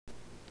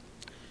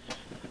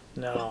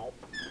Now,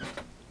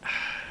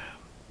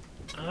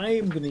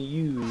 I'm going to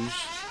use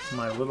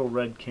my little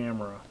red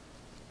camera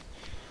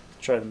to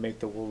try to make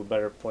the world a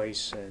better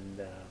place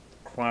and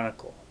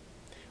chronicle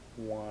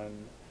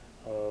one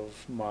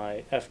of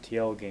my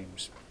FTL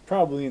games,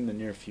 probably in the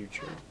near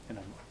future. And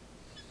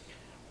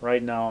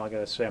right now, I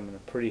gotta say, I'm in a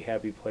pretty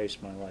happy place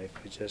in my life.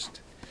 I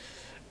just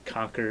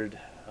conquered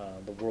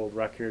the world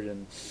record,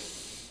 and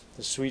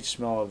the sweet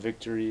smell of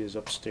victory is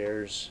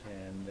upstairs,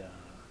 and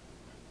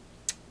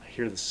I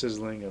hear the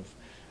sizzling of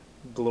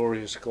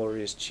glorious,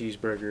 glorious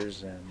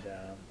cheeseburgers, and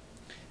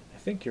I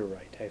think you're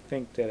right. I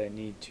think that I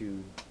need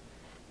to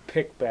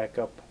pick back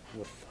up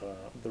with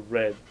the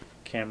red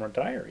camera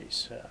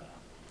diaries.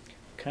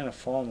 Kind of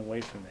fallen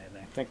away from that, and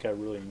I think I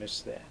really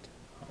miss that.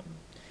 Um,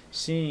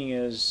 Seeing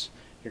as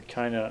you're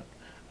kind of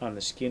on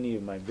the skinny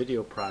of my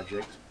video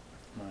project,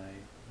 my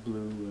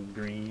blue and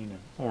green and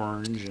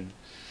orange and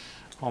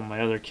all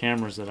my other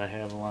cameras that I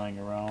have lying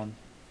around.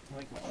 I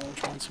like my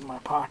orange one's in my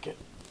pocket.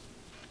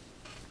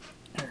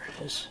 There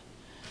it is.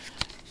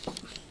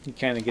 You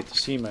kind of get to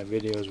see my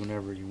videos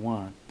whenever you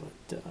want,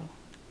 but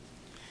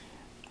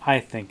I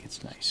think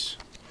it's nice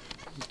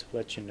to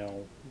let you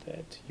know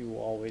that you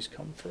will always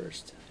come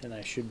first, and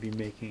I should be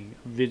making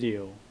a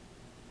video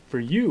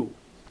for you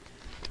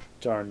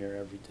darn near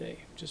every day,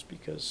 just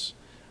because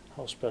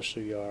how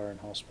special you are and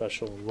how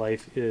special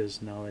life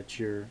is now that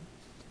you're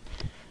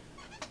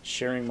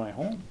sharing my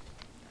home.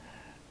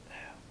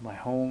 My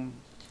home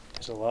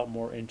is a lot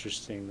more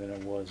interesting than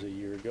it was a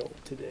year ago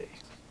today,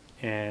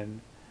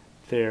 and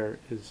there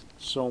is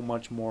so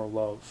much more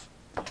love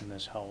in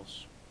this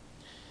house.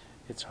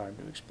 It's hard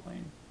to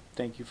explain.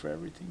 Thank you for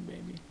everything,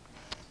 baby.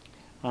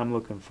 I'm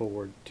looking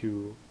forward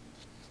to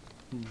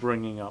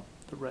bringing up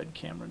the Red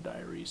Camera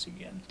Diaries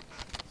again.